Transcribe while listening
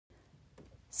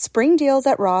Spring deals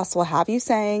at Ross will have you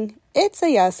saying, it's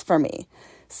a yes for me.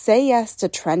 Say yes to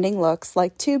trending looks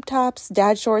like tube tops,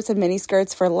 dad shorts, and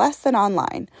miniskirts for less than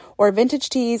online, or vintage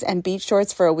tees and beach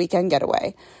shorts for a weekend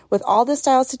getaway. With all the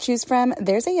styles to choose from,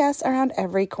 there's a yes around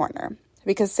every corner.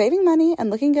 Because saving money and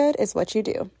looking good is what you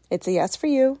do. It's a yes for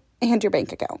you and your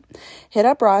bank account. Hit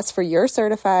up Ross for your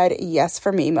certified yes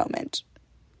for me moment.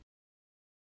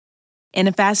 In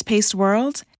a fast-paced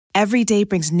world, every day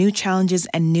brings new challenges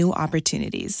and new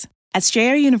opportunities. At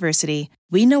Strayer University,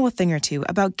 we know a thing or two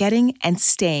about getting and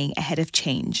staying ahead of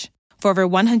change. For over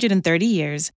 130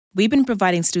 years, we've been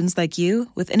providing students like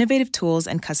you with innovative tools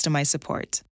and customized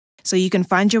support, so you can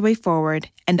find your way forward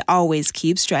and always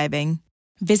keep striving.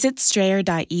 Visit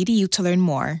strayer.edu to learn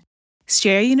more.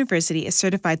 Strayer University is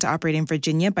certified to operate in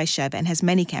Virginia by Chev and has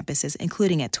many campuses,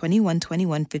 including at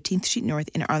 2121 15th Street North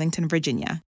in Arlington,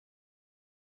 Virginia.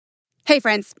 Hey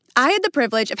friends, I had the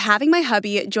privilege of having my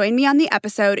hubby join me on the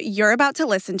episode you're about to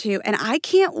listen to, and I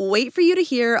can't wait for you to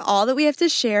hear all that we have to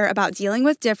share about dealing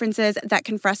with differences that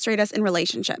can frustrate us in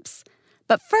relationships.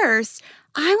 But first,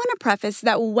 I want to preface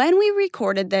that when we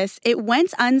recorded this, it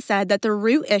went unsaid that the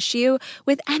root issue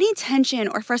with any tension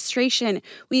or frustration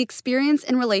we experience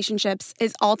in relationships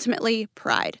is ultimately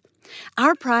pride.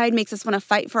 Our pride makes us want to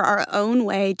fight for our own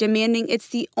way, demanding it's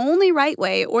the only right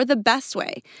way or the best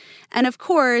way. And of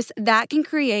course, that can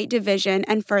create division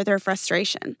and further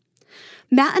frustration.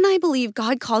 Matt and I believe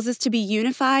God calls us to be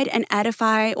unified and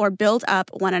edify or build up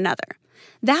one another.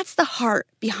 That's the heart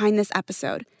behind this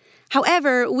episode.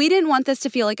 However, we didn't want this to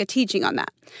feel like a teaching on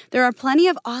that. There are plenty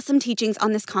of awesome teachings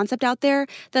on this concept out there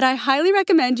that I highly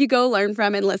recommend you go learn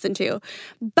from and listen to.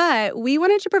 But we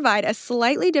wanted to provide a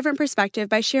slightly different perspective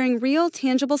by sharing real,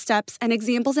 tangible steps and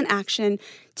examples in action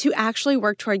to actually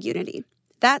work toward unity.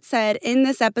 That said, in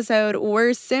this episode,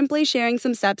 we're simply sharing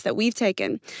some steps that we've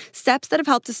taken, steps that have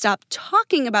helped us stop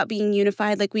talking about being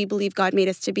unified like we believe God made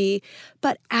us to be,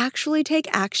 but actually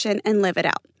take action and live it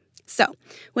out. So,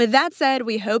 with that said,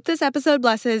 we hope this episode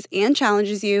blesses and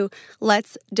challenges you.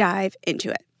 Let's dive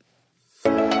into it.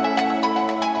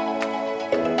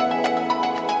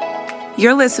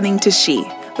 You're listening to She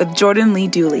with Jordan Lee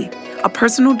Dooley, a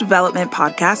personal development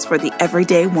podcast for the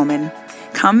everyday woman.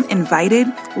 Come invited,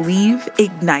 leave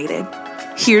ignited.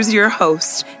 Here's your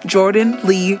host, Jordan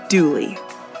Lee Dooley.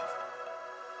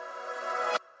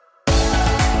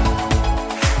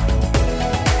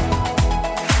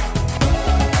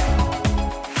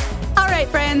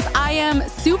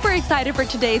 Super excited for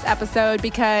today's episode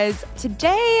because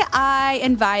today I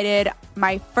invited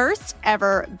my first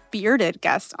ever bearded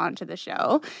guest onto the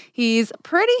show. He's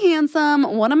pretty handsome,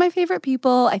 one of my favorite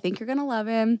people. I think you're going to love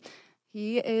him.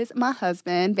 He is my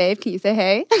husband. Babe, can you say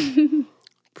hey?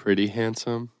 Pretty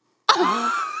handsome.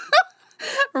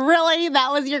 Really?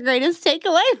 That was your greatest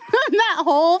takeaway from that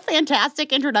whole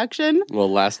fantastic introduction?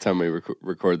 Well, last time we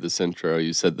recorded this intro,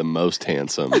 you said the most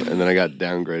handsome, and then I got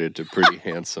downgraded to pretty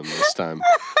handsome this time.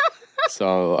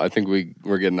 So I think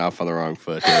we're getting off on the wrong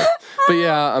foot here. But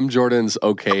yeah, I'm Jordan's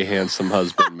okay handsome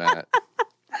husband, Matt.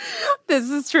 This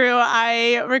is true.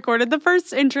 I recorded the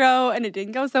first intro, and it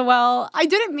didn't go so well. I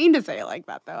didn't mean to say it like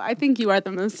that, though. I think you are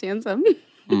the most handsome.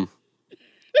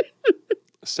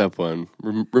 Step one,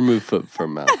 remove foot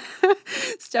from mouth.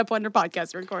 Step one to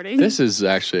podcast recording. This is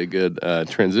actually a good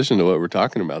transition to what we're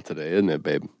talking about today, isn't it,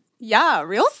 babe? Yeah,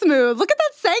 real smooth. Look at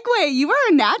that segue. You are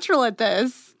a natural at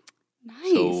this.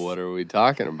 Nice. So what are we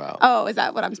talking about? Oh, is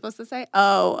that what I'm supposed to say?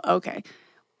 Oh, okay.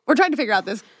 We're trying to figure out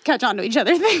this catch on to each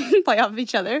other thing, play off of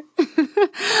each other.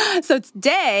 So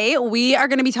today we are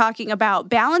going to be talking about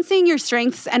balancing your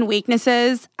strengths and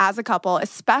weaknesses as a couple,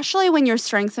 especially when your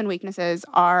strengths and weaknesses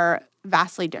are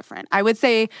vastly different. I would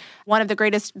say one of the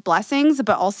greatest blessings,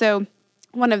 but also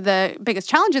one of the biggest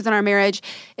challenges in our marriage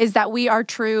is that we are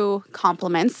true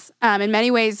complements. In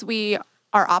many ways, we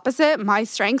are opposite. My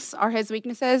strengths are his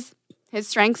weaknesses. His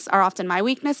strengths are often my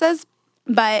weaknesses.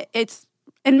 But it's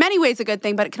in many ways a good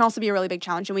thing, but it can also be a really big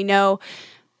challenge. And we know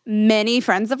many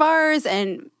friends of ours,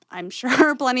 and I'm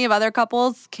sure plenty of other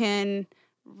couples can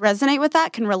resonate with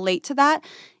that, can relate to that.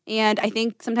 And I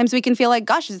think sometimes we can feel like,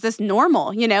 gosh, is this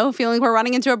normal? You know, feeling like we're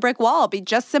running into a brick wall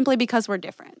just simply because we're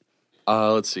different.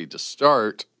 Let's see. To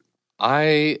start,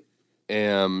 I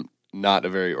am not a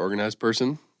very organized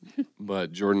person,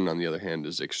 but Jordan, on the other hand,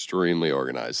 is extremely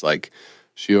organized. Like,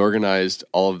 she organized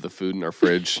all of the food in our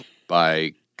fridge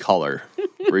by color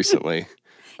recently.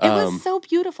 It was so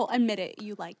beautiful. Admit it.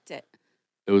 You liked it.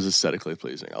 It was aesthetically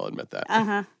pleasing. I'll admit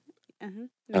that.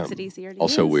 Makes it easier to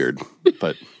also use. weird,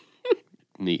 but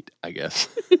neat, I guess.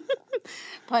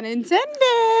 Pun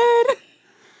intended.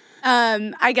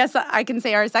 I guess I can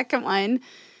say our second one.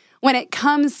 when it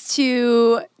comes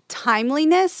to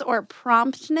timeliness or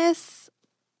promptness,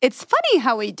 it's funny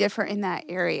how we differ in that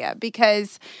area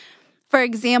because, for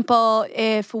example,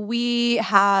 if we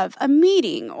have a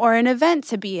meeting or an event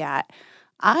to be at,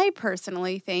 I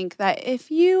personally think that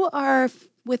if you are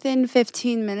within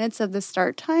 15 minutes of the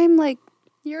start time, like,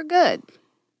 you're good.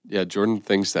 Yeah, Jordan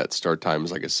thinks that start time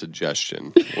is like a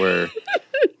suggestion where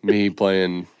me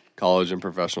playing college and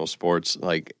professional sports,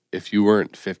 like, if you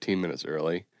weren't 15 minutes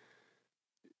early,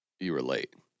 you were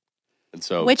late. And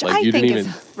so, which like, I you think didn't is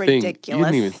even ridiculous. You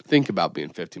didn't even think about being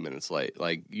 15 minutes late.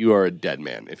 Like, you are a dead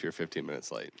man if you're 15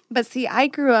 minutes late. But see, I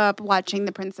grew up watching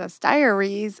The Princess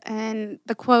Diaries, and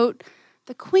the quote,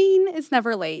 "The queen is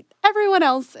never late. Everyone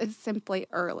else is simply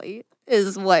early,"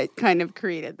 is what kind of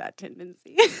created that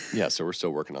tendency. Yeah, so we're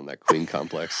still working on that queen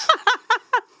complex.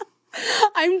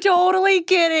 I'm totally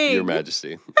kidding. Your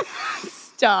Majesty.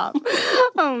 Stop.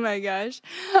 Oh my gosh.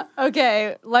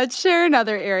 Okay, let's share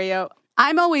another area.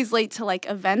 I'm always late to like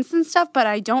events and stuff, but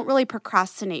I don't really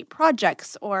procrastinate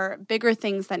projects or bigger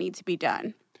things that need to be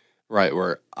done. Right,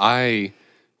 where I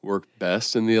work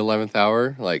best in the 11th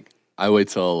hour, like, I wait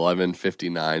till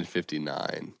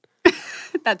 11:59.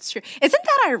 That's true. Isn't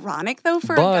that ironic though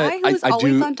for a guy who's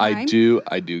always on time? I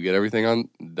do get everything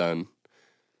done.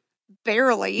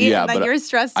 Barely. Yeah, and then but you're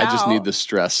stressed out. I just need the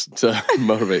stress to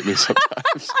motivate me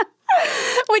sometimes.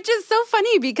 Which is so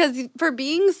funny because for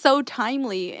being so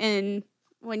timely in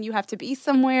when you have to be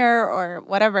somewhere or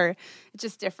whatever, it's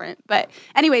just different. But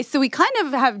anyway, so we kind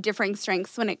of have differing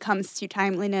strengths when it comes to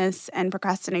timeliness and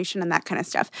procrastination and that kind of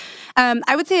stuff.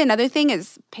 I would say another thing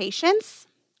is patience.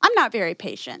 I'm not very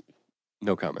patient.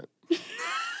 No comment.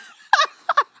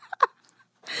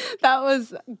 That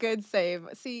was a good save.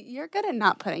 See, you're good at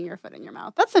not putting your foot in your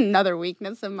mouth. That's another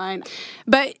weakness of mine.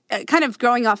 But kind of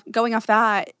going off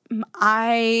that,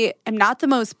 I am not the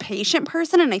most patient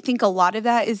person, and I think a lot of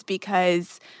that is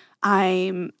because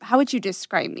how would you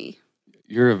describe me?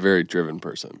 You're a very driven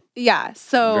person. Yeah,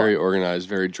 so very organized,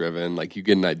 very driven. Like, you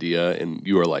get an idea and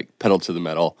you are like pedal to the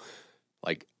metal,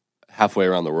 like halfway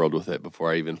around the world with it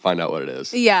before I even find out what it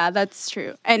is. Yeah, that's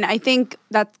true. And I think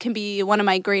that can be one of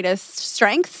my greatest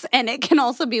strengths, and it can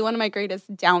also be one of my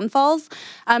greatest downfalls.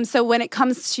 So when it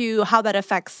comes to how that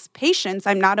affects patience,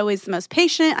 I'm not always the most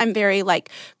patient. I'm very like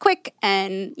quick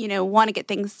and, want to get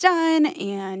things done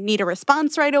and need a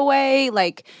response right away.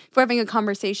 Like, if we're having a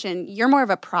conversation, you're more of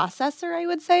a processor, I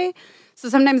would say. So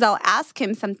sometimes I'll ask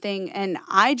him something and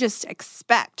I just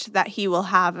expect that he will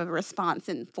have a response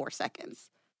in 4 seconds.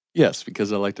 Yes,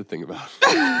 because I like to think about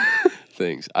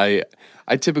things. I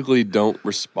typically don't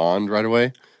respond right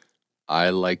away.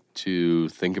 I like to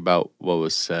think about what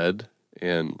was said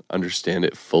and understand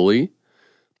it fully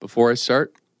before I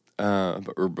start,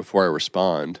 or before I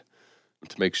respond,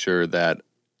 to make sure that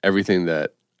everything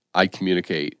that I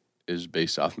communicate is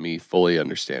based off me fully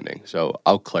understanding. So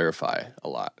I'll clarify a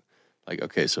lot. Like,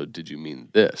 okay, so did you mean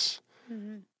this?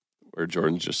 Mm-hmm. Where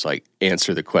Jordan's just like,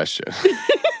 answer the question.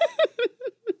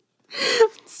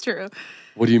 It's true.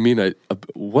 What do you mean?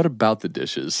 What about the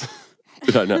dishes?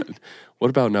 Did I not? What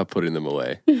about not putting them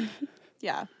away?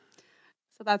 Yeah.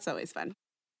 So that's always fun.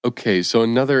 Okay, so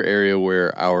another area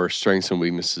where our strengths and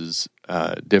weaknesses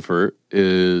differ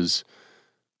is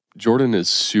Jordan is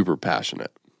super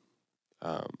passionate.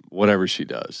 Whatever she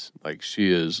does, like,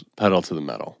 she is pedal to the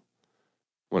metal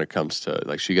when it comes to,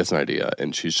 like, she gets an idea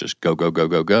and she's just go, go, go,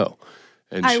 go, go.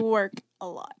 And I work a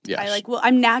lot. Yeah,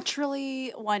 I'm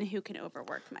naturally one who can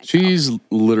overwork myself. She's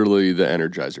literally the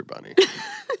Energizer Bunny.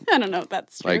 I don't know if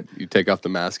that's true. Like, you take off the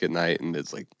mask at night and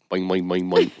it's like boing, boing, boing,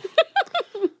 boing.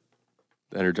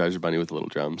 The Energizer Bunny with little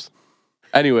drums.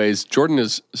 Anyways, Jordan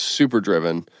is super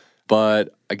driven,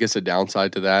 but I guess a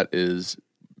downside to that is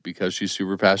because she's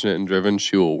super passionate and driven,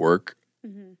 she will work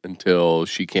until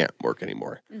she can't work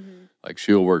anymore. Mm-hmm. Like,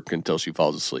 she will work until she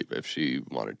falls asleep if she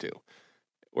wanted to.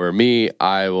 Where me,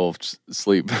 I will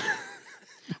sleep.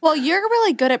 Well, you're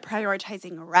really good at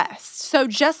prioritizing rest. So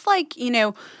just like,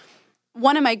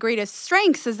 one of my greatest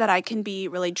strengths is that I can be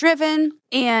really driven,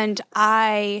 and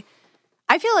I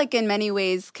feel like in many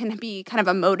ways can be kind of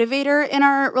a motivator in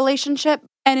our relationship.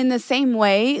 And in the same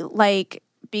way, like,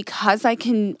 because I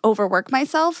can overwork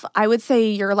myself, I would say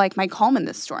you're like my calm in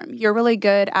the storm. You're really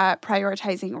good at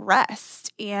prioritizing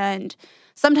rest. And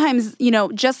sometimes,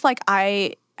 just like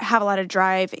I have a lot of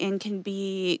drive and can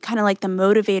be kind of like the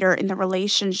motivator in the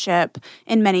relationship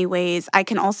in many ways, I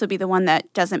can also be the one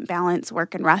that doesn't balance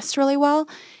work and rest really well.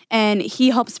 And he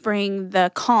helps bring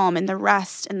the calm and the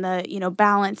rest and the,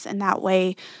 balance in that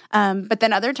way. But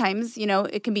then other times,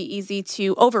 it can be easy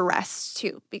to over-rest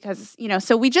too, because,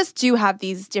 so we just do have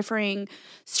these differing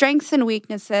strengths and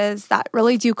weaknesses that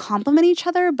really do complement each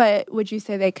other. But would you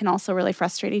say they can also really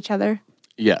frustrate each other?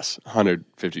 Yes,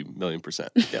 150 million %.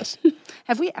 Yes.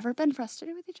 Have we ever been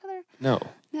frustrated with each other? No.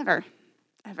 Never.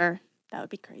 Ever. That would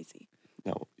be crazy.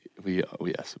 No. We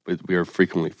are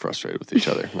frequently frustrated with each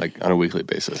other, like on a weekly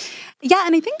basis. Yeah,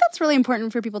 and I think that's really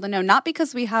important for people to know, not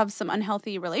because we have some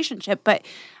unhealthy relationship, but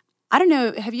I don't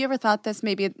know, have you ever thought this?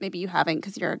 Maybe you haven't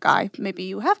because you're a guy. Maybe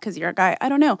you have because you're a guy. I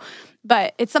don't know.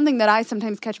 But it's something that I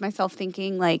sometimes catch myself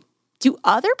thinking, like, do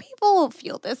other people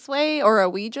feel this way, or are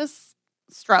we just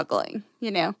struggling,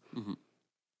 Mm-hmm.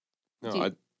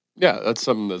 No, that's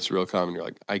something that's real common. You're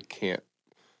like, I can't.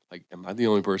 Like, am I the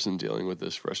only person dealing with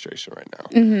this frustration right now?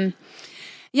 Mm-hmm.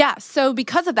 Yeah, so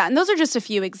because of that, and those are just a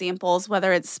few examples,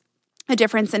 whether it's a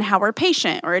difference in how we're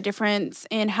patient or a difference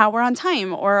in how we're on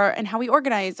time or in how we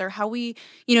organize or how we,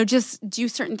 just do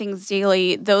certain things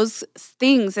daily, those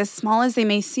things, as small as they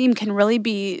may seem, can really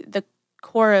be the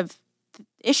core of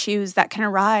issues that can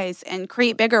arise and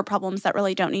create bigger problems that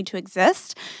really don't need to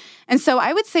exist. And so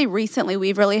I would say recently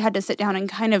we've really had to sit down and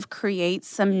kind of create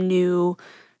some new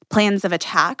plans of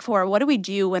attack for what do we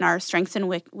do when our strengths and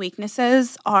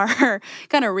weaknesses are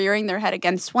kind of rearing their head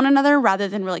against one another rather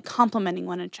than really complementing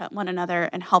one another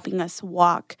and helping us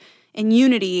walk in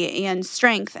unity and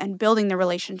strength and building the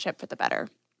relationship for the better.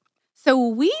 So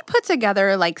we put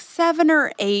together like 7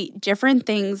 or 8 different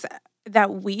things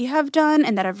that we have done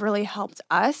and that have really helped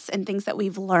us and things that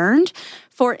we've learned.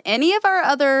 For any of our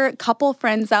other couple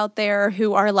friends out there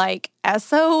who are like,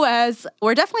 SOS,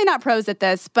 we're definitely not pros at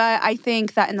this, but I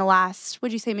think that in the last,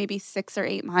 would you say maybe 6 or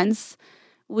 8 months,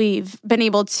 we've been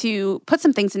able to put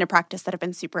some things into practice that have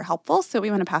been super helpful. So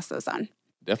we want to pass those on.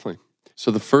 Definitely.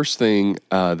 So the first thing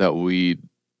that we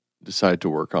decided to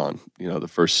work on, the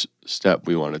first step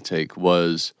we want to take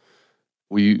was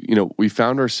we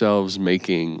found ourselves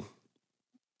making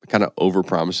kind of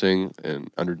over-promising and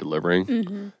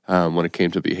under-delivering when it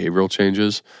came to behavioral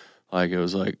changes. Like, it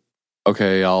was like,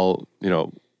 okay, I'll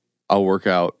work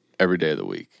out every day of the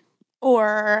week.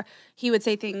 Or he would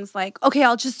say things like, okay,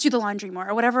 I'll just do the laundry more,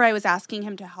 or whatever I was asking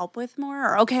him to help with more,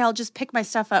 or okay, I'll just pick my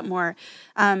stuff up more.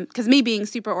 Because me being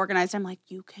super organized, I'm like,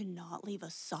 you cannot leave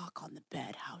a sock on the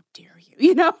bed. How dare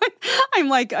you? I'm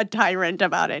like a tyrant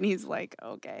about it. And he's like,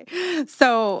 okay.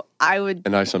 So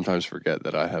And I sometimes forget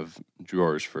that I have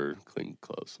drawers for clean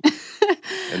clothes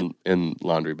and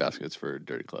laundry baskets for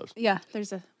dirty clothes. Yeah,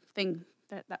 there's a thing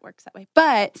that works that way.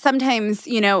 But sometimes,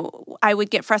 I would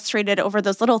get frustrated over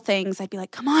those little things. I'd be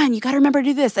like, come on, you got to remember to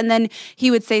do this. And then he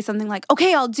would say something like,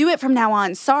 okay, I'll do it from now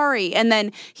on. Sorry. And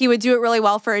then he would do it really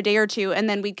well for a day or two. And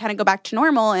then we'd kind of go back to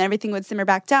normal and everything would simmer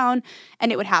back down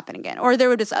and it would happen again. Or there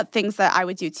were just things that I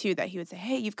would do too that he would say,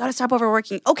 hey, you've got to stop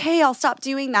overworking. Okay, I'll stop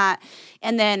doing that.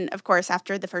 And then, of course,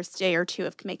 after the first day or two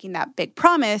of making that big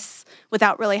promise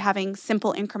without really having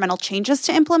simple incremental changes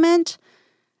to implement,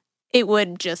 it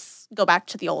would just go back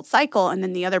to the old cycle, and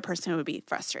then the other person would be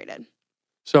frustrated.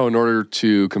 So in order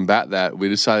to combat that, we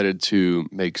decided to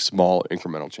make small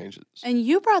incremental changes. And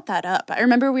you brought that up. I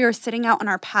remember we were sitting out on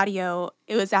our patio.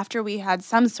 It was after we had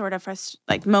some sort of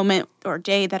moment or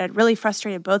day that had really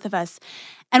frustrated both of us.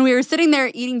 And we were sitting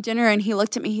there eating dinner, and he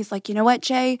looked at me. He's like, you know what,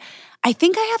 Jay? I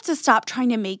think I have to stop trying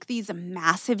to make these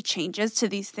massive changes to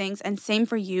these things, and same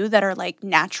for you, that are like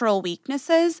natural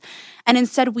weaknesses. And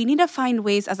instead, we need to find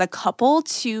ways as a couple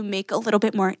to make a little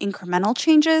bit more incremental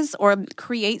changes or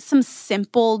create some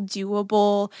simple,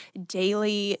 doable,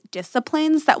 daily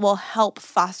disciplines that will help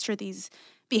foster these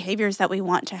behaviors that we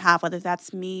want to have, whether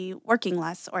that's me working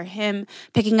less or him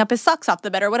picking up his socks off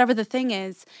the bed or whatever the thing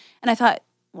is. And I thought,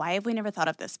 why have we never thought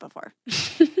of this before?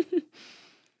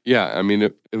 Yeah, I mean,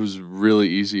 it was really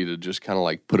easy to just kind of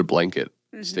like put a blanket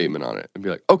statement on it and be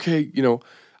like, okay,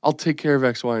 I'll take care of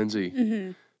X, Y, and Z.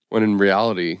 Mm-hmm. When in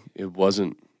reality, it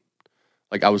wasn't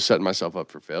like I was setting myself up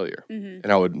for failure. Mm-hmm.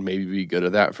 And I would maybe be good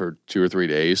at that for 2 or 3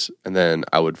 days, and then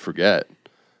I would forget.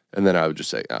 And then I would just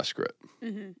say, screw it.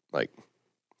 Mm-hmm.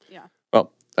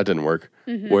 Well, that didn't work.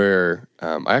 Mm-hmm. Where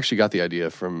I actually got the idea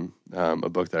from a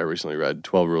book that I recently read,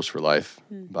 12 Rules for Life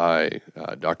by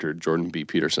Dr. Jordan B.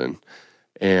 Peterson.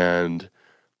 And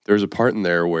there's a part in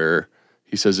there where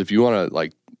he says, if you want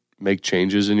to make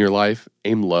changes in your life,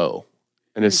 aim low.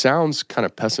 And it sounds kind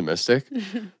of pessimistic,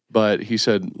 but he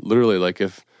said literally,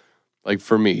 if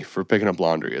for me, for picking up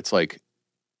laundry, it's like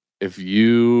if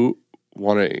you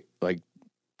want to like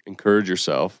encourage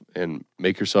yourself and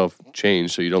make yourself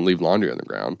change so you don't leave laundry on the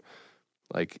ground,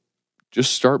 like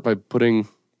just start by putting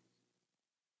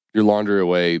your laundry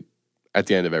away at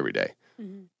the end of every day.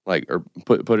 Like, or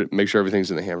put it, make sure everything's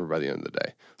in the hamper by the end of the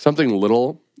day. Something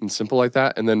little and simple like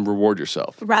that, and then reward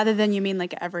yourself. Rather than you mean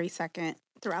like every second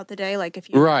throughout the day, like if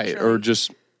you right, or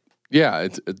just I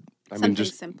mean,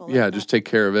 just simple. Just take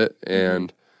care of it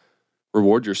and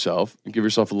reward yourself and give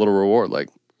yourself a little reward. Like,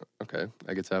 okay,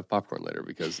 I get to have popcorn later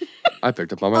because I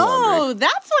picked up on my laundry. Oh,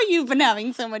 that's why you've been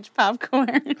having so much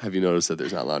popcorn. Have you noticed that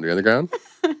there's not laundry on the ground?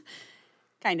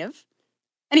 Kind of.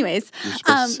 Anyways, you're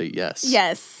supposed to say yes.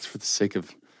 Yes, it's for the sake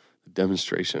of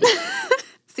demonstration.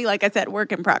 See, like I said,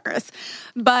 work in progress.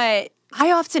 But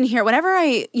I often hear, whenever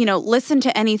I, listen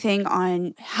to anything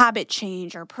on habit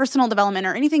change or personal development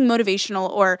or anything motivational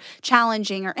or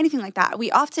challenging or anything like that,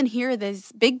 we often hear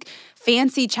these big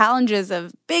fancy challenges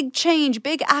of big change,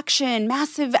 big action,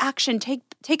 massive action,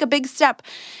 take a big step.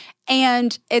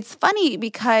 And it's funny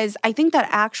because I think that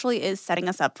actually is setting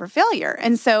us up for failure.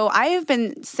 And so I have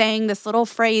been saying this little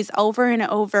phrase over and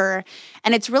over,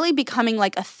 and it's really becoming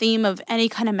like a theme of any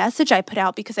kind of message I put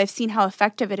out because I've seen how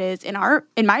effective it is in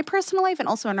my personal life and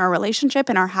also in our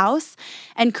relationship, in our house,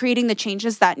 and creating the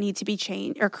changes that need to be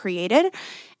changed or created.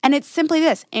 And it's simply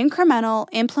this: incremental,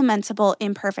 implementable,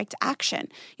 imperfect action.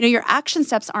 Your action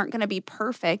steps aren't going to be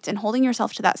perfect, and holding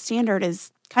yourself to that standard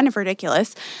is kind of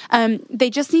ridiculous. They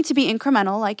just need to be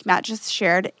incremental, like Matt just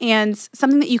shared, and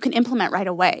something that you can implement right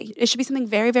away. It should be something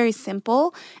very, very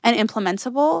simple and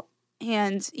implementable.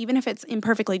 And even if it's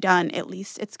imperfectly done, at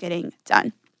least it's getting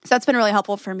done. So that's been really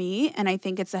helpful for me. And I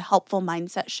think it's a helpful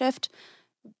mindset shift,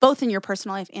 both in your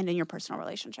personal life and in your personal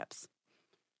relationships.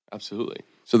 Absolutely.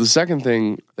 So the second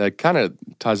thing that kind of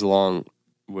ties along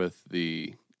with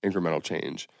the incremental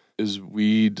change is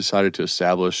we decided to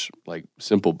establish like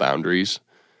simple boundaries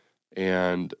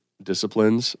and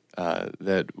disciplines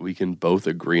that we can both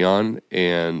agree on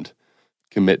and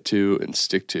commit to and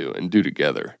stick to and do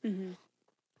together. Mm-hmm.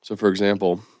 So, for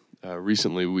example,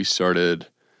 recently we started,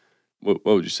 what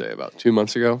would you say, about 2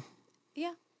 months ago?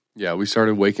 Yeah. Yeah, we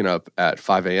started waking up at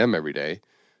 5 a.m. every day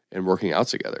and working out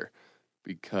together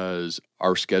because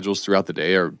our schedules throughout the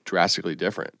day are drastically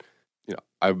different.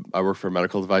 I work for a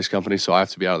medical device company, so I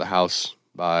have to be out of the house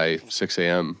by 6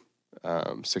 a.m.,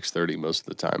 6:30 most of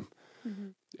the time. Mm-hmm.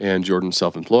 And Jordan's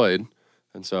self-employed,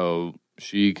 and so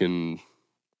she can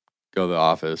go to the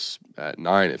office at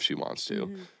 9 if she wants to.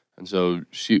 Mm-hmm. And so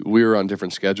we were on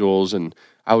different schedules, and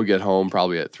I would get home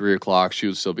probably at 3 o'clock. She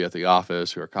would still be at the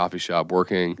office or a coffee shop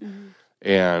working,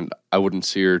 and I wouldn't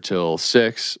see her till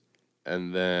 6,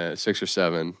 and then 6 or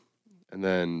 7, and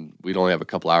then we'd only have a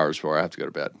couple hours before I have to go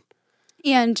to bed.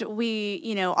 And we,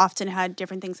 often had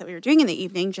different things that we were doing in the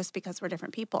evening just because we're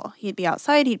different people. He'd be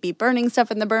outside, he'd be burning stuff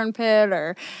in the burn pit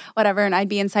or whatever, and I'd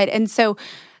be inside. And so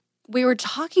we were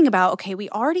talking about, okay, we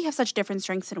already have such different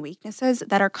strengths and weaknesses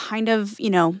that are kind of,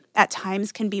 at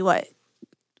times can be what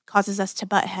causes us to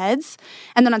butt heads.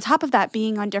 And then on top of that,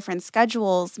 being on different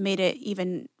schedules made it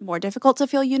even more difficult to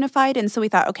feel unified. And so we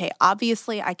thought, okay,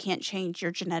 obviously I can't change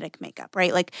your genetic makeup,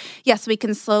 right? Like, yes, we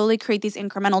can slowly create these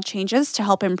incremental changes to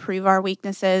help improve our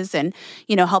weaknesses and,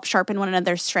 help sharpen one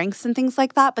another's strengths and things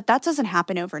like that. But that doesn't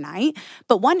happen overnight.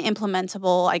 But one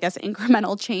implementable, I guess,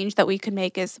 incremental change that we could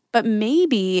make is, but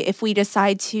maybe if we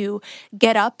decide to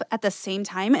get up at the same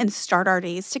time and start our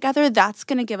days together, that's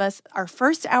going to give us our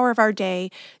first hour of our day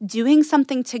doing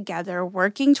something together,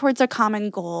 working towards a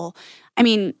common goal. I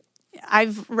mean,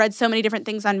 I've read so many different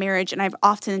things on marriage, and I've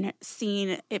often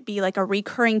seen it be like a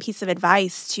recurring piece of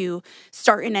advice to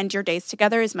start and end your days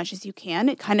together as much as you can.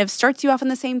 It kind of starts you off on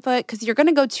the same foot because you're going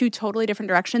to go two totally different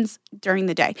directions during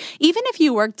the day. Even if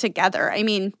you work together, I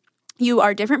mean, you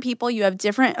are different people, you have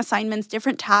different assignments,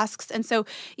 different tasks. And so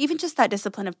even just that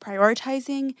discipline of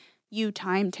prioritizing you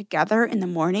time together in the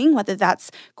morning, whether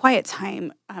that's quiet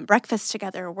time, breakfast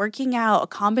together, working out, a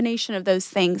combination of those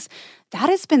things, that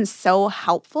has been so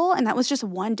helpful. And that was just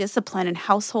one discipline and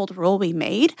household rule we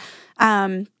made.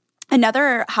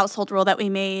 Another household rule that we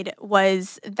made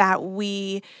was that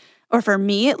or for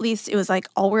me at least, it was like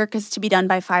all work is to be done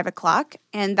by 5 o'clock.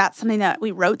 And that's something that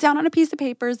we wrote down on a piece of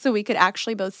paper so we could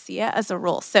actually both see it as a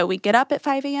rule. So we get up at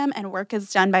 5 a.m. and work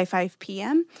is done by 5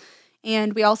 p.m.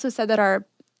 And we also said that our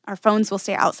phones will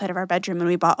stay outside of our bedroom, and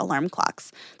we bought alarm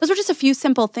clocks. Those were just a few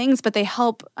simple things, but they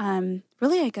help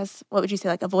really, I guess, what would you say,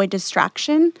 like avoid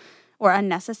distraction or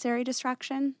unnecessary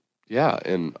distraction? Yeah,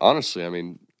 and honestly, I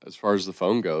mean, as far as the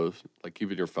phone goes, like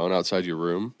keeping your phone outside your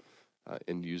room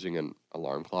and using an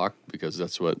alarm clock, because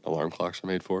that's what alarm clocks are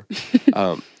made for,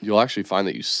 you'll actually find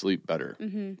that you sleep better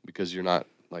because you're not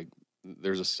like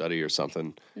there's a study or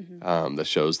something that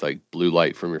shows like blue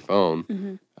light from your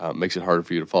phone makes it harder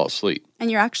for you to fall asleep.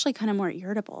 And you're actually kind of more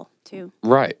irritable too.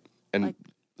 Right. And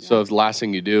so if the last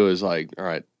thing you do is like, all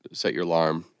right, set your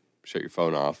alarm, shut your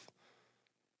phone off.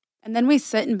 And then we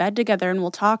sit in bed together and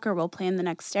we'll talk or we'll plan the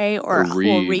next day or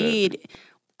we'll read.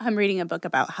 I'm reading a book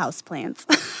about houseplants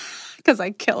because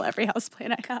I kill every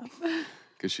houseplant I have.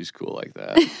 Because she's cool like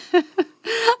that.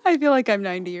 I feel like I'm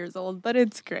 90 years old, but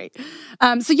it's great.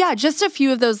 So yeah, just a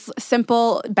few of those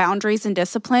simple boundaries and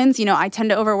disciplines. You know, I tend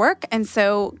to overwork. And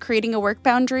so creating a work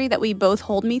boundary that we both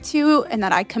hold me to and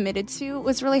that I committed to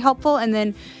was really helpful. And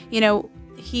then, you know,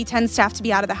 he tends to have to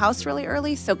be out of the house really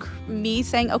early. So me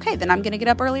saying, okay, then I'm going to get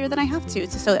up earlier than I have to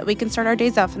so that we can start our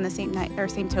days off in the same night or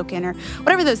same token or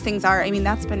whatever those things are. I mean,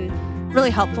 that's been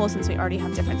really helpful since we already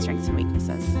have different strengths and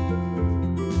weaknesses.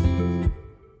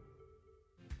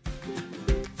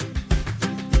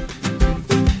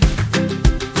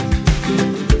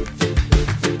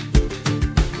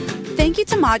 Thank you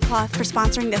to ModCloth for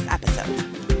sponsoring this episode.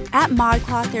 At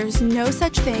ModCloth, there is no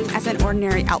such thing as an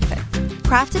ordinary outfit.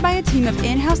 Crafted by a team of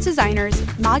in-house designers,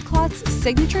 ModCloth's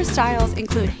signature styles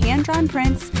include hand-drawn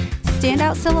prints,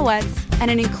 standout silhouettes, and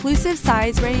an inclusive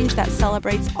size range that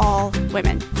celebrates all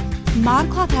women.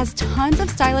 ModCloth has tons of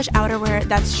stylish outerwear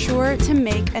that's sure to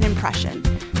make an impression.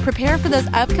 Prepare for those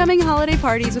upcoming holiday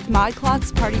parties with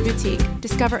ModCloth's Party Boutique.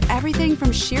 Discover everything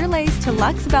from sheer lace to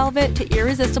luxe velvet to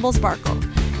irresistible sparkle.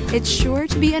 It's sure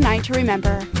to be a night to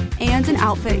remember and an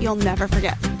outfit you'll never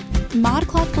forget.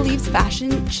 ModCloth believes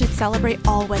fashion should celebrate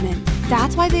all women.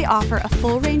 That's why they offer a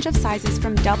full range of sizes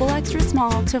from double extra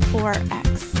small to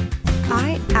 4X.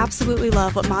 I absolutely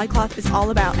love what ModCloth is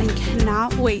all about and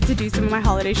cannot wait to do some of my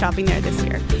holiday shopping there this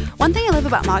year. One thing I love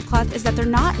about ModCloth is that they're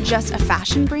not just a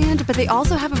fashion brand, but they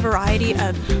also have a variety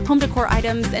of home decor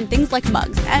items and things like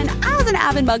mugs. And as an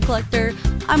avid mug collector,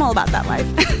 I'm all about that life.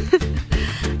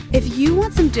 If you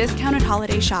want some discounted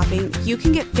holiday shopping, you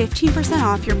can get 15%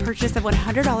 off your purchase of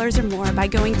 $100 or more by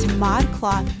going to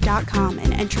modcloth.com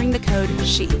and entering the code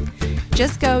SHE.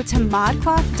 Just go to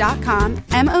modcloth.com,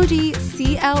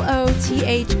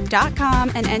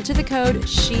 MODCLOTH.com, and enter the code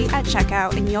SHE at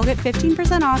checkout, and you'll get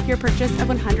 15% off your purchase of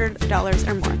 $100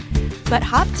 or more. But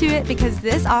hop to it because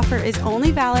this offer is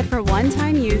only valid for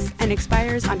one-time use and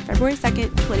expires on February 2nd,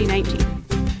 2019.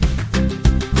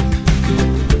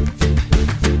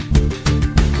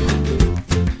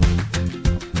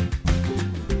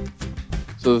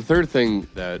 So the third thing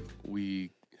that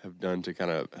we have done to kind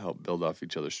of help build off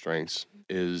each other's strengths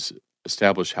is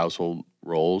establish household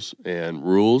roles and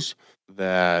rules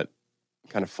that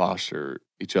kind of foster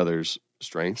each other's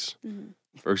strengths. Mm-hmm.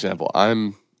 For example,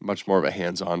 I'm much more of a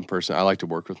hands-on person. I like to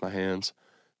work with my hands.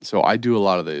 So I do a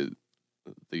lot of the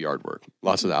yard work,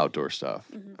 lots of the outdoor stuff,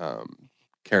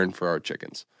 caring for our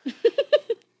chickens.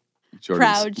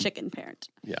 Proud chicken parent.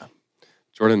 Yeah.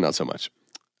 Jordan, not so much.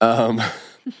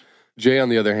 Jay, on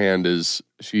the other hand,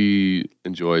 she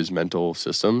enjoys mental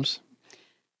systems,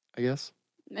 I guess.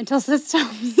 Mental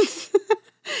systems.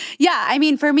 Yeah, I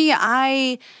mean, for me,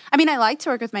 I like to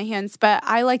work with my hands, but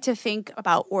I like to think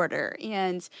about order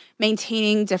and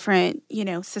maintaining different,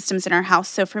 systems in our house.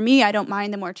 So for me, I don't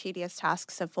mind the more tedious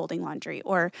tasks of folding laundry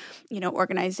or,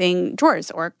 organizing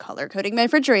drawers or color coding my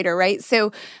refrigerator, right?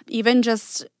 So even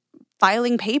just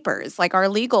filing papers, like our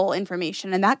legal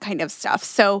information and that kind of stuff.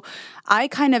 So I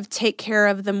kind of take care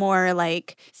of the more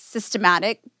like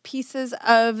systematic pieces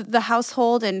of the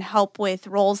household and help with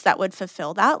roles that would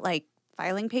fulfill that, like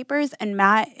filing papers. And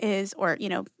Matt is, or,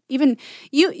 even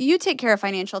you take care of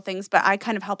financial things, but I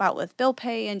kind of help out with bill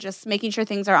pay and just making sure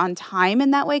things are on time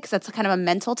in that way, because that's kind of a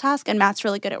mental task. And Matt's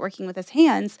really good at working with his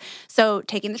hands. So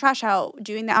taking the trash out,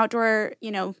 doing the outdoor,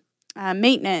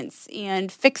 maintenance and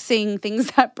fixing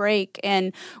things that break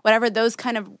and whatever, those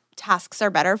kind of tasks are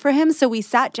better for him. So we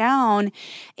sat down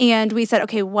and we said,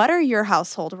 okay, what are your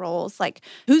household roles? Like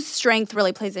whose strength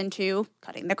really plays into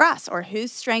cutting the grass, or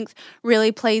whose strength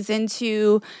really plays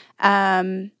into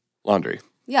laundry.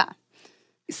 Yeah.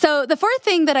 So the fourth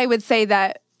thing that I would say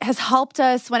that has helped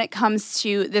us when it comes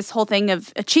to this whole thing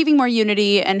of achieving more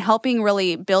unity and helping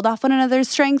really build off one another's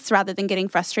strengths rather than getting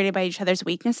frustrated by each other's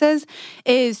weaknesses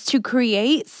is to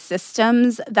create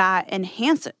systems that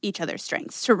enhance each other's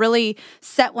strengths, to really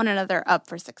set one another up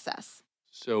for success.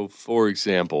 So, for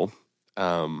example,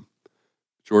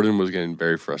 Jordan was getting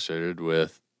very frustrated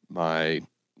with my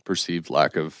perceived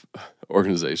lack of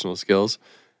organizational skills.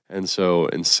 And so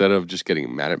instead of just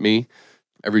getting mad at me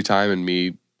every time and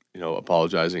me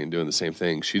apologizing and doing the same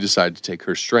thing, she decided to take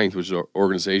her strength, which is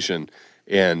organization,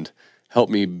 and help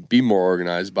me be more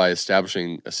organized by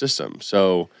establishing a system.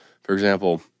 So, for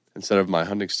example, instead of my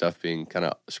hunting stuff being kind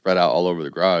of spread out all over the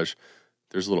garage,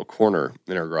 there's a little corner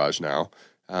in our garage now.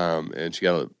 And she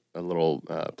got a little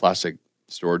plastic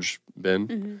storage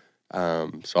bin.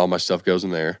 So all my stuff goes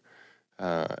in there.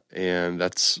 And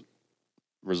that's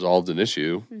resolved an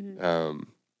issue.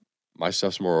 My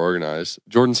stuff's more organized.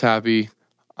 Jordan's happy.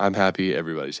 I'm happy.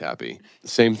 Everybody's happy. The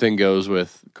same thing goes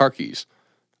with car keys.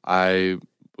 I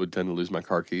would tend to lose my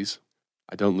car keys.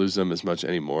 I don't lose them as much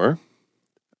anymore.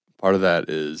 Part of that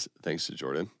is thanks to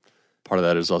Jordan. Part of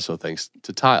that is also thanks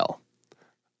to Tile.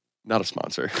 Not a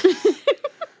sponsor,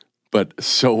 but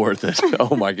so worth it.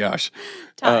 Oh my gosh.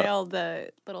 Tile,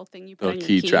 the little thing you put on your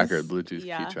key keys. tracker, Bluetooth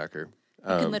key tracker.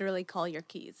 You can literally call your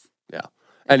keys. Yeah.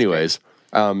 Anyways,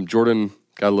 Jordan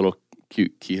got a little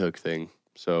cute key hook thing.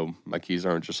 So my keys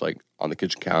aren't just like on the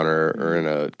kitchen counter or in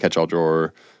a catch-all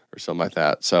drawer or something like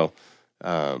that. So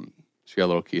she got a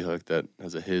little key hook that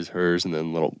has a his, hers, and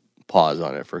then little paws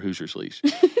on it for Hoosier's leash.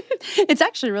 It's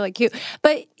actually really cute.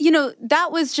 But,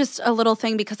 that was just a little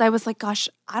thing because I was like, gosh,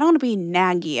 I don't want to be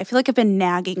naggy. I feel like I've been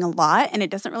nagging a lot and it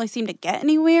doesn't really seem to get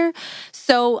anywhere.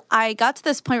 So I got to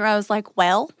this point where I was like,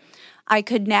 well, I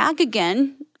could nag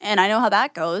again, and I know how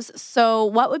that goes. So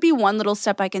what would be one little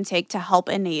step I can take to help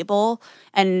enable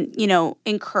and,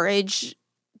 encourage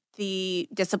the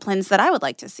disciplines that I would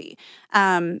like to see?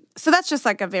 So that's just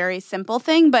like a very simple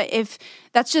thing, but if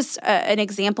that's just an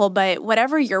example, but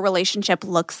whatever your relationship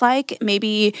looks like,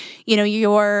 maybe,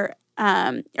 you're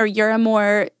a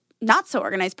more not so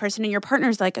organized person and your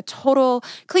partner's like a total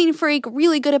clean freak,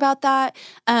 really good about that,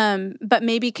 but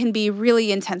maybe can be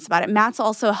really intense about it. Matt's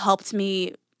also helped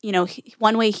me,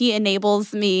 one way he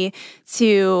enables me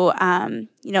to,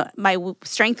 my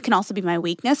strength can also be my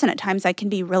weakness. And at times I can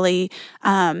be really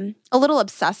a little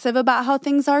obsessive about how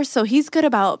things are. So he's good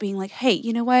about being like, hey,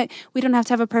 you know what? We don't have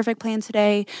to have a perfect plan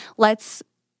today. Let's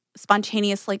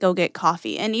spontaneously go get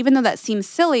coffee. And even though that seems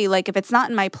silly, like if it's not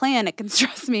in my plan, it can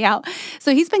stress me out.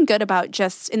 So he's been good about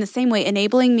just in the same way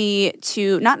enabling me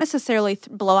to not necessarily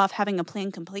blow off having a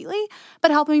plan completely,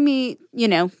 but helping me,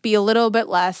 be a little bit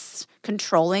less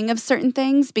controlling of certain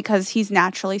things because he's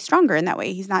naturally stronger in that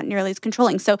way. He's not nearly as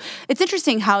controlling. So it's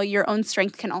interesting how your own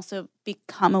strength can also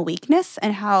become a weakness,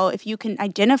 and how if you can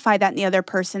identify that in the other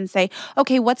person, say,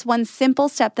 okay, what's one simple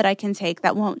step that I can take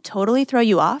that won't totally throw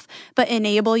you off, but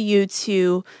enable you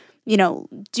to,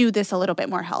 do this a little bit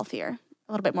more healthier.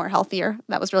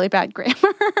 That was really bad grammar,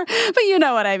 but you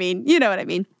know what I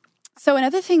mean. So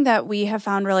another thing that we have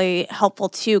found really helpful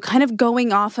too, kind of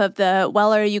going off of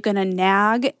are you going to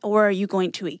nag or are you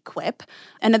going to equip?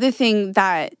 Another thing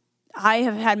that I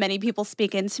have had many people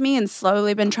speak into me and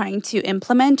slowly been trying to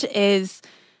implement is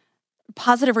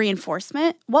positive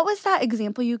reinforcement. What was that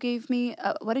example you gave me?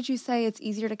 What did you say? It's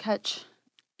easier to catch?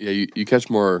 Yeah, you catch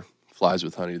more flies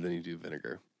with honey than you do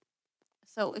vinegar.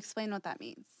 So explain what that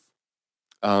means.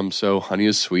 So honey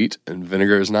is sweet and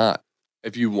vinegar is not.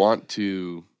 If you want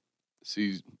to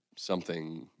see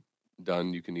something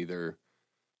done, you can either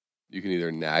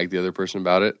nag the other person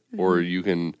about it, or you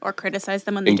can criticize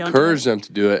them when they don't encourage them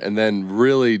to do it, and then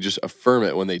really just affirm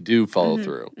it when they do follow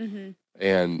through,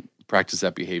 and practice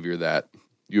that behavior that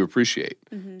you appreciate.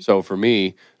 So for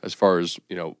me, as far as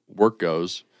work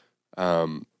goes,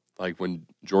 like when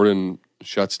Jordan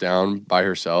shuts down by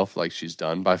herself, like she's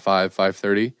done by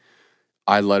 5:30,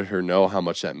 I let her know how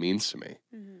much that means to me,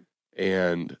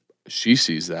 and she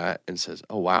sees that and says,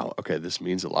 oh, wow, okay, this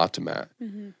means a lot to Matt.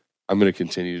 I'm going to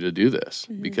continue to do this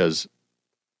because,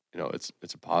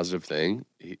 it's a positive thing.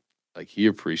 He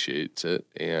appreciates it,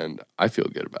 and I feel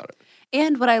good about it.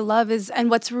 And what I love is,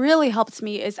 and what's really helped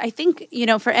me is, I think,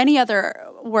 for any other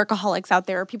workaholics out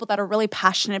there, or people that are really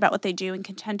passionate about what they do and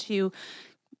can tend to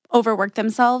overwork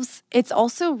themselves, it's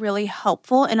also really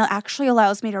helpful, and it actually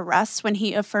allows me to rest when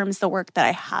he affirms the work that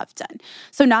I have done.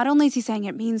 So not only is he saying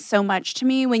it means so much to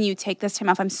me when you take this time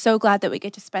off, I'm so glad that we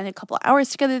get to spend a couple hours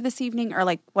together this evening, or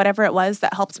like whatever it was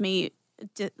that helped me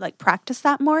practice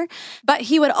that more. But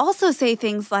he would also say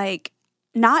things like,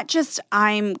 not just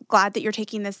I'm glad that you're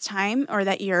taking this time or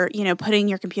that you're, putting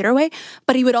your computer away,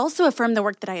 but he would also affirm the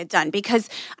work that I had done, because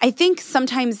I think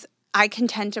sometimes I can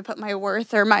tend to put my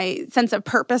worth or my sense of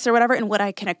purpose or whatever in what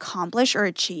I can accomplish or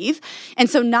achieve. And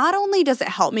so not only does it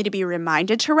help me to be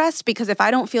reminded to rest, because if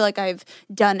I don't feel like I've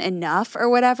done enough or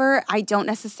whatever, I don't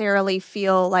necessarily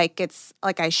feel like it's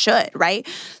like I should, right?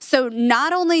 So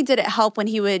not only did it help when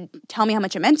he would tell me how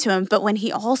much it meant to him, but when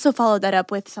he also followed that up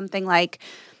with something like,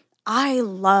 I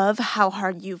love how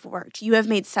hard you've worked. You have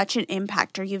made such an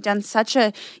impact, or you've done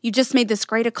you just made this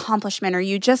great accomplishment, or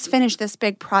you just finished this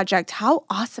big project. How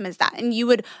awesome is that? And you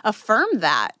would affirm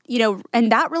that,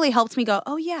 and that really helped me go,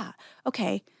 oh yeah,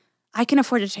 okay, I can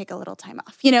afford to take a little time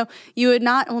off. You would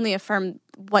not only affirm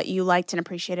what you liked and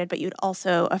appreciated, but you'd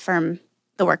also affirm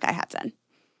the work I had done,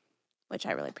 which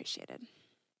I really appreciated.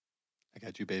 I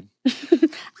got you, babe.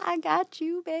 I got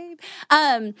you, babe.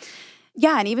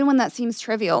 Yeah, and even when that seems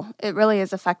trivial, it really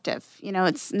is effective.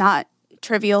 It's not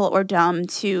trivial or dumb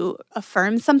to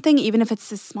affirm something, even if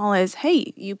it's as small as,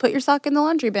 hey, you put your sock in the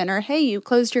laundry bin, or hey, you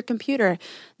closed your computer.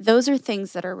 Those are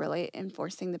things that are really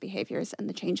enforcing the behaviors and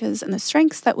the changes and the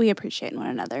strengths that we appreciate in one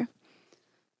another.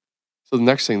 So the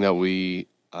next thing that we've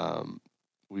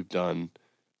done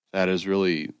that has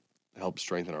really helped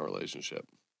strengthen our relationship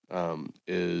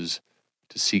is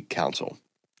to seek counsel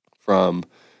from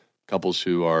couples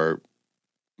who are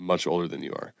much older than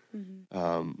you are.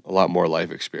 A lot more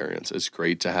life experience. It's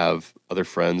great to have other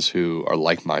friends who are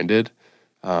like-minded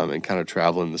and kind of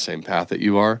travel in the same path that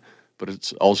you are, but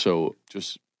it's also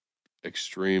just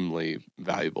extremely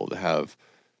valuable to have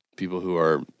people who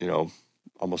are,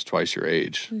 almost twice your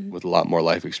age with a lot more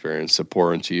life experience to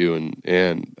pour into you,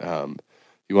 and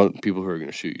you want people who are going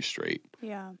to shoot you straight.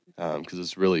 Yeah. Because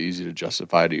it's really easy to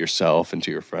justify to yourself and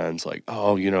to your friends, like,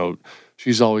 oh,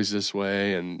 she's always this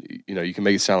way, and you can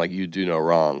make it sound like you do no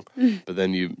wrong, but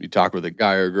then you talk with a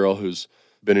guy or a girl who's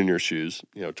been in your shoes,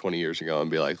 20 years ago,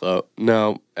 and be like, oh,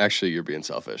 no, actually, you're being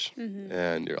selfish,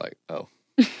 and you're like, oh.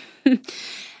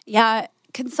 Yeah,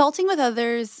 consulting with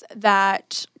others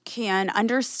that can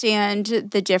understand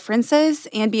the differences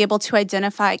and be able to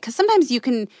identify, because sometimes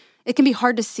it can be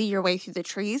hard to see your way through the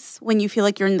trees when you feel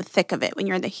like you're in the thick of it, when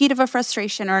you're in the heat of a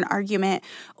frustration or an argument,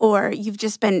 or you've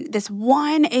just been this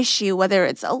one issue, whether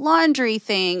it's a laundry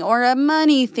thing or a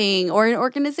money thing or an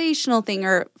organizational thing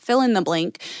or fill in the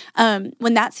blank.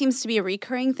 When that seems to be a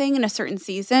recurring thing in a certain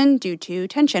season due to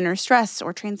tension or stress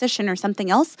or transition or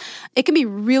something else, it can be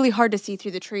really hard to see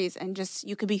through the trees, and just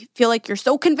you could feel like you're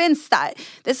so convinced that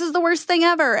this is the worst thing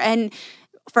ever. And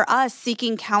for us,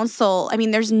 seeking counsel,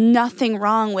 there's nothing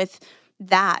wrong with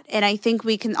that. And I think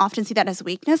we can often see that as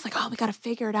weakness, like, oh, we got to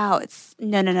figure it out. It's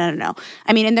no.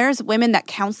 And there's women that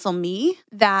counsel me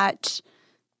that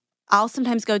I'll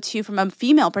sometimes go to from a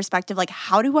female perspective, like,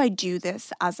 how do I do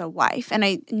this as a wife? And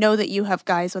I know that you have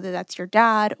guys, whether that's your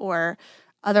dad or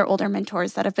other older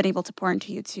mentors, that have been able to pour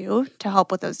into you too, to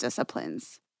help with those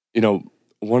disciplines.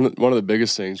 One of the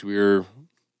biggest things we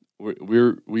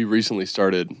recently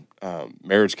started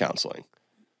marriage counseling,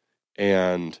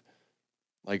 and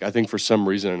I think for some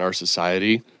reason in our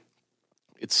society,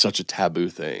 it's such a taboo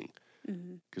thing,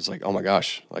 because oh my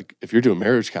gosh, if you're doing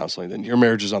marriage counseling, then your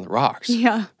marriage is on the rocks.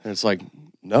 Yeah, and it's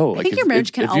no. I think your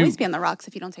marriage can always be on the rocks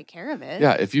if you don't take care of it.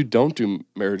 Yeah, if you don't do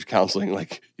marriage counseling,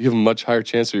 you have a much higher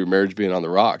chance of your marriage being on the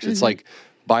rocks. It's like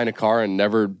buying a car and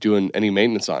never doing any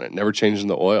maintenance on it, never changing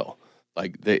the oil.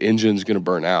 The engine's going to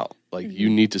burn out. You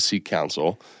need to seek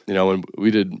counsel. When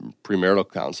we did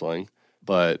premarital counseling,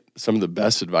 but some of the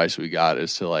best advice we got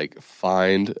is to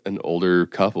find an older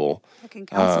couple that can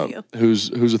counsel you,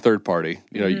 who's a third party.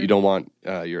 You don't want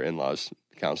your in-laws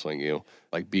counseling you,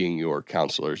 being your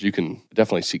counselors. You can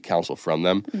definitely seek counsel from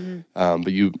them,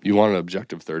 but you want an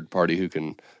objective third party who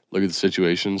can look at the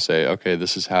situation and say, okay,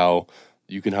 this is how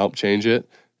you can help change it,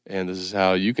 and this is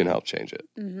how you can help change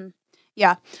it.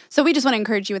 Yeah. So we just want to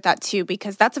encourage you with that too,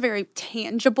 because that's a very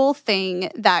tangible thing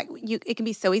that it can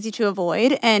be so easy to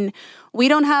avoid. And we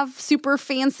don't have super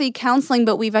fancy counseling,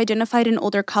 but we've identified an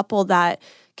older couple that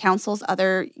counsels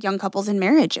other young couples in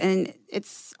marriage. And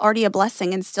it's already a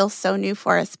blessing and still so new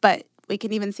for us. But we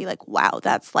can even see wow,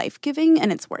 that's life-giving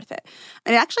and it's worth it.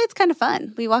 And actually, it's kind of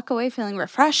fun. We walk away feeling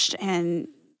refreshed and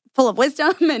full of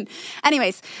wisdom. And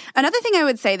anyways, another thing I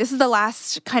would say, this is the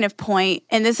last kind of point,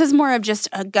 and this is more of just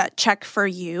a gut check for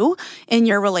you in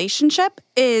your relationship,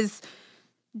 is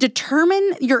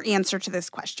determine your answer to this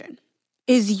question.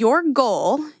 Is your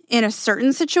goal in a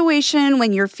certain situation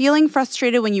when you're feeling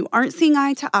frustrated, when you aren't seeing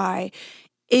eye to eye,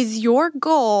 is your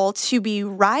goal to be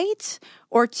right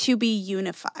or to be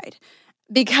unified?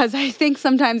 Because I think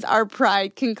sometimes our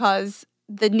pride can cause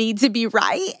the need to be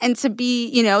right and to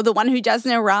be, the one who does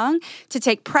no wrong, to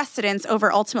take precedence over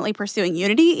ultimately pursuing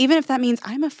unity, even if that means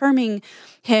I'm affirming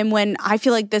him when I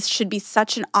feel like this should be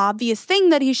such an obvious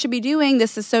thing that he should be doing.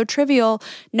 This is so trivial.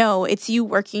 No, it's you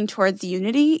working towards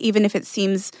unity, even if it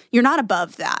seems you're not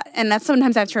above that. And that's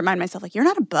sometimes I have to remind myself, you're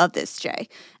not above this, Jay.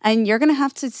 And you're going to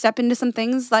have to step into some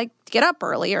things like get up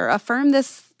early or affirm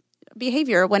this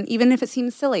behavior even if it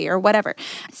seems silly or whatever.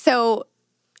 So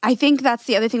I think that's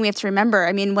the other thing we have to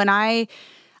remember. When I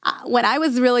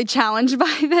was really challenged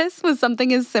by this was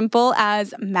something as simple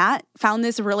as Matt found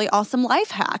this really awesome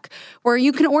life hack where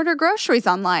you can order groceries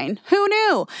online. Who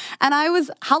knew? And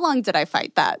how long did I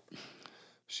fight that?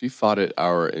 She fought it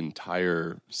our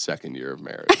entire second year of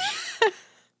marriage.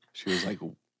 She was like,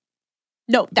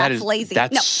 no, that's lazy.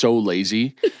 That's so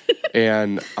lazy.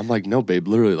 And I'm like, no, babe,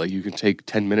 literally, like you can take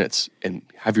 10 minutes and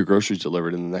have your groceries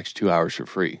delivered in the next 2 hours for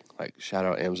free. Like, shout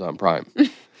out Amazon Prime.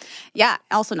 Yeah,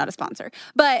 also not a sponsor.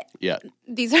 But yeah,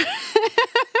 these are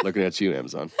looking at you,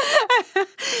 Amazon.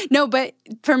 No, but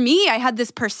for me, I had this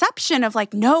perception of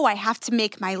like, no, I have to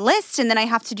make my list and then I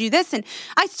have to do this. And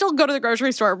I still go to the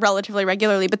grocery store relatively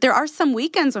regularly, but there are some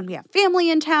weekends when we have family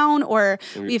in town or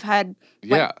we've had,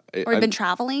 or we've been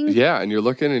traveling. Yeah, and you're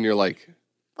looking and you're like,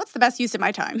 what's the best use of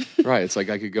my time? Right. It's like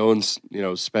I could go and,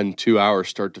 spend 2 hours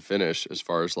start to finish as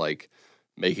far as like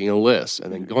making a list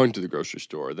and then going to the grocery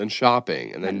store, then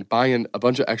shopping and then buying a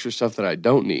bunch of extra stuff that I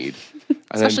don't need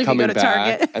and then coming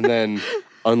back and then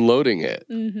unloading it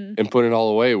and putting it all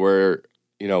away where,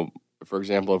 for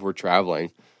example, if we're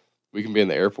traveling, we can be in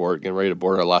the airport getting ready to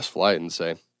board our last flight and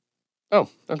say, oh,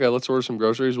 okay, let's order some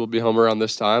groceries. We'll be home around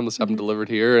this time. Let's have them delivered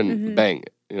here and bang,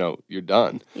 you're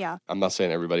done. Yeah. I'm not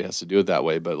saying everybody has to do it that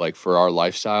way, but like for our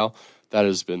lifestyle, that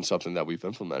has been something that we've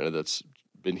implemented that's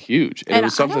been huge. And it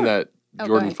was something that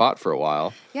Jordan fought for a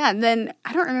while. Yeah, and then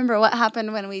I don't remember what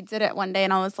happened when we did it one day,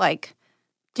 and I was like,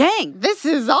 dang, this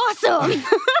is awesome.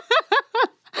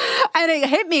 And it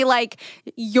hit me like,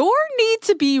 your need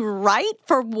to be right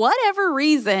for whatever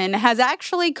reason has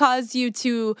actually caused you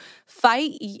to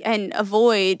fight and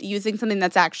avoid using something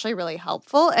that's actually really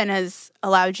helpful and has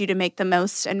allowed you to make the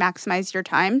most and maximize your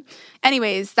time.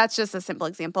 Anyways, that's just a simple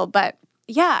example. But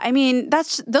yeah, I mean,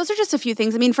 those are just a few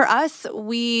things. I mean, for us,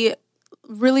 we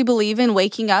really believe in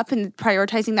waking up and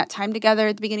prioritizing that time together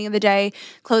at the beginning of the day,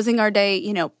 closing our day,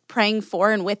 praying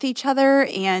for and with each other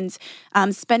and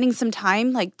spending some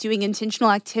time like doing intentional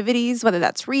activities, whether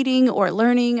that's reading or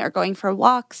learning or going for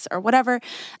walks or whatever.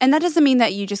 And that doesn't mean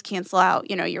that you just cancel out,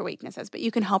 your weaknesses, but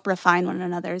you can help refine one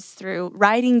another's through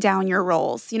writing down your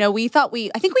roles. I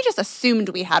think we just assumed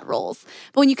we had roles,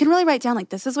 but when you can really write down like,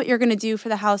 this is what you're going to do for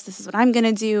the house, this is what I'm going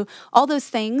to do, all those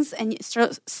things, and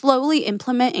slowly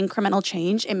implement incremental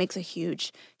change, it makes a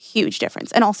huge, huge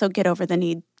difference. And also get over the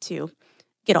need to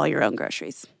get all your own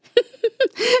groceries.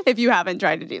 If you haven't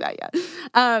tried to do that yet.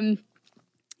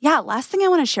 Last thing I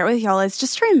want to share with y'all is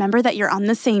just to remember that you're on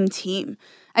the same team.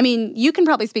 I mean, you can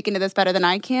probably speak into this better than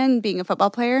I can, being a football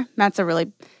player. Matt's a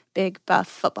really big, buff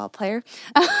football player.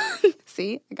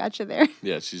 See, I got you there.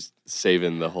 Yeah, she's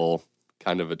saving the whole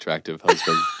kind of attractive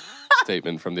husband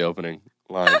statement from the opening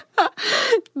line.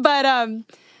 But,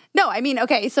 no, I mean,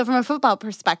 okay, so from a football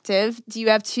perspective, do you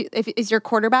have is your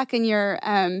quarterback and your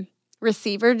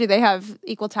receiver, do they have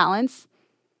equal talents,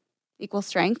 equal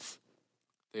strengths?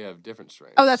 They have different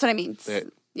strengths. Oh, that's what I mean.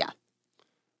 Yeah.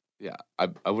 Yeah,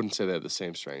 I wouldn't say they have the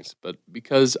same strengths, but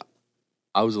because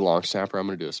I was a long snapper, I'm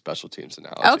going to do a special teams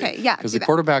analogy. Okay, yeah. Because the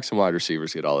quarterbacks and wide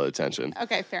receivers get all the attention.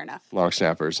 Okay, fair enough. Long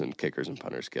snappers and kickers and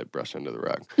punters get brushed under the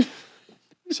rug.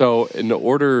 So in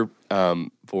order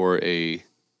for a,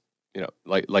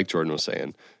 like Jordan was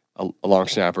saying, a long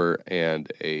snapper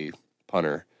and a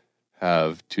punter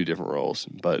have two different roles,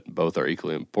 but both are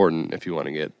equally important if you want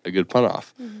to get a good punt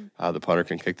off. The punter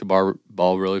can kick the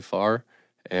ball really far,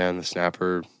 and the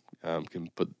snapper can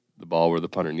put the ball where the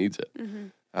punter needs it.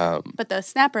 But the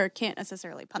snapper can't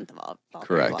necessarily punt the ball.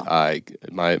 Correct. Well.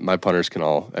 My punters can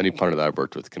any punter that I've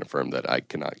worked with can affirm that I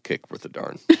cannot kick worth a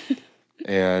darn.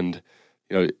 And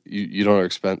you don't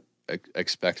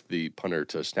expect the punter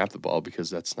to snap the ball because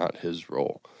that's not his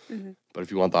role. But if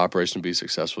you want the operation to be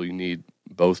successful, you need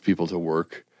both people to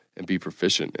work and be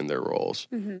proficient in their roles.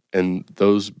 And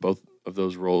both of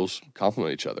those roles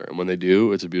complement each other. And when they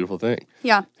do, it's a beautiful thing.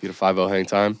 Yeah. You get a 5-0 hang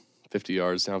time, 50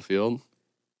 yards downfield,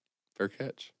 fair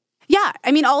catch. Yeah.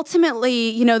 I mean,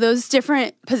 ultimately, those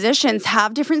different positions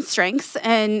have different strengths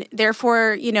and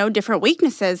therefore, different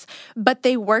weaknesses, but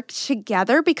they work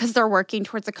together because they're working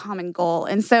towards a common goal.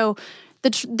 And so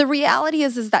the reality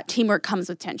is that teamwork comes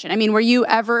with tension. I mean, were you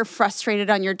ever frustrated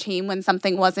on your team when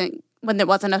it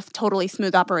wasn't a totally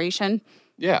smooth operation?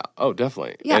 Yeah. Oh,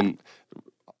 definitely. Yeah. And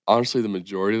honestly, the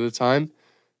majority of the time,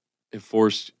 it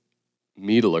forced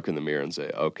me to look in the mirror and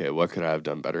say, okay, what could I have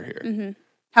done better here?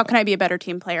 How can I be a better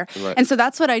team player? Right. And so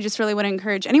that's what I just really want to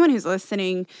encourage anyone who's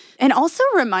listening, and also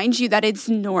remind you that it's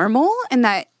normal and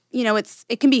that,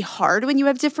 it can be hard when you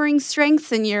have differing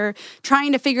strengths and you're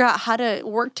trying to figure out how to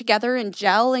work together and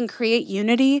gel and create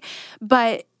unity.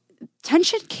 But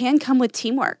tension can come with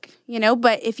teamwork,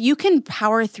 but if you can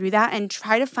power through that and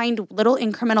try to find little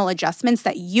incremental adjustments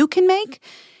that you can make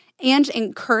and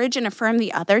encourage and affirm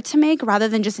the other to make rather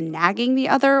than just nagging the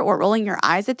other or rolling your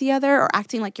eyes at the other or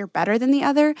acting like you're better than the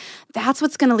other, that's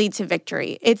what's going to lead to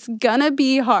victory. It's going to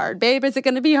be hard. Babe, is it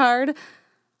going to be hard?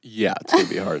 Yeah, it's going to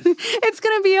be hard. It's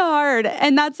going to be hard,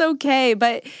 and that's okay.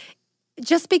 But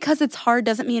just because it's hard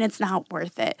doesn't mean it's not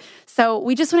worth it. So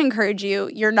we just want to encourage you.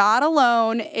 You're not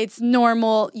alone. It's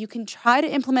normal. You can try to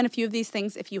implement a few of these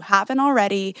things if you haven't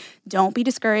already. Don't be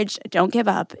discouraged. Don't give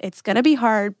up. It's going to be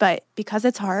hard, but because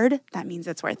it's hard, that means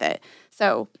it's worth it.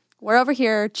 So we're over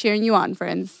here cheering you on,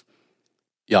 friends.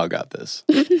 Y'all got this.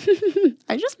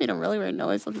 I just made a really weird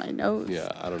noise with my nose. Yeah,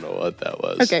 I don't know what that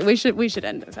was. Okay, we should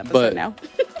end this episode now.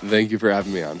 Thank you for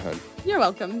having me on, hon. You're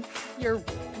welcome. You're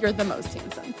the most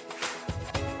handsome.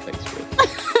 Thanks, Ruth.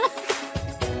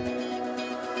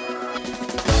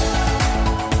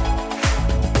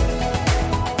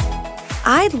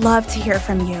 I'd love to hear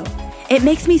from you. It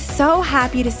makes me so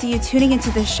happy to see you tuning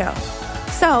into this show.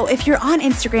 So if you're on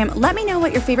Instagram, let me know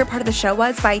what your favorite part of the show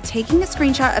was by taking a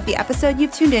screenshot of the episode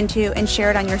you've tuned into and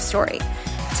share it on your story.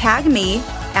 Tag me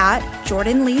at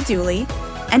Jordan Lee Dooley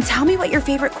and tell me what your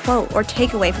favorite quote or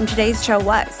takeaway from today's show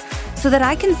was so that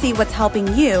I can see what's helping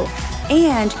you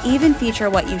and even feature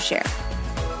what you share.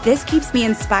 This keeps me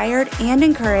inspired and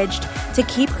encouraged to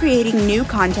keep creating new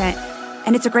content,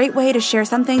 and it's a great way to share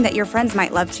something that your friends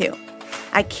might love too.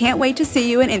 I can't wait to see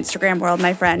you in Instagram world,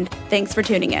 my friend. Thanks for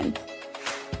tuning in.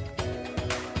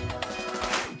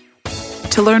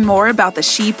 To learn more about the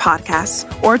She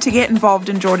Podcast or to get involved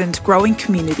in Jordan's growing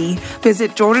community,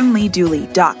 visit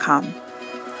jordanleedooley.com.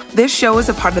 This show is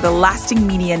a part of the Lasting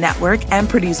Media Network and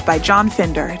produced by John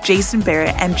Finder, Jason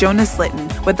Barrett, and Jonas Litton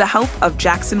with the help of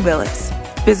Jackson Willis.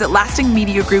 Visit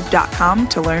lastingmediagroup.com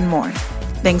to learn more.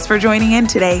 Thanks for joining in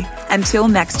today. Until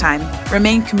next time,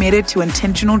 remain committed to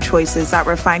intentional choices that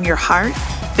refine your heart,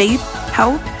 faith,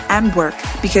 health, and work,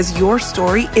 because your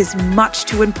story is much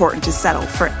too important to settle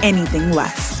for anything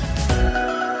less.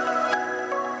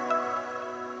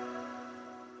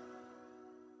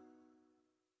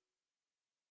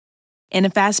 In a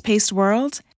fast-paced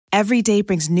world, every day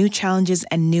brings new challenges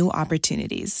and new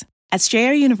opportunities. At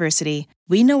Strayer University,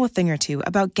 we know a thing or two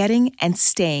about getting and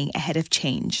staying ahead of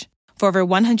change. For over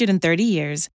 130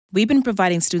 years, we've been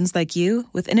providing students like you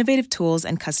with innovative tools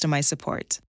and customized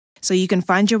support, so you can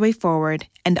find your way forward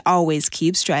and always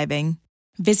keep striving.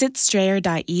 Visit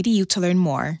strayer.edu to learn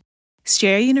more.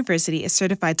 Strayer University is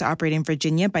certified to operate in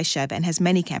Virginia by Chev and has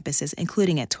many campuses,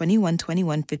 including at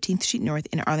 2121 15th Street North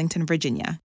in Arlington,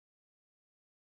 Virginia.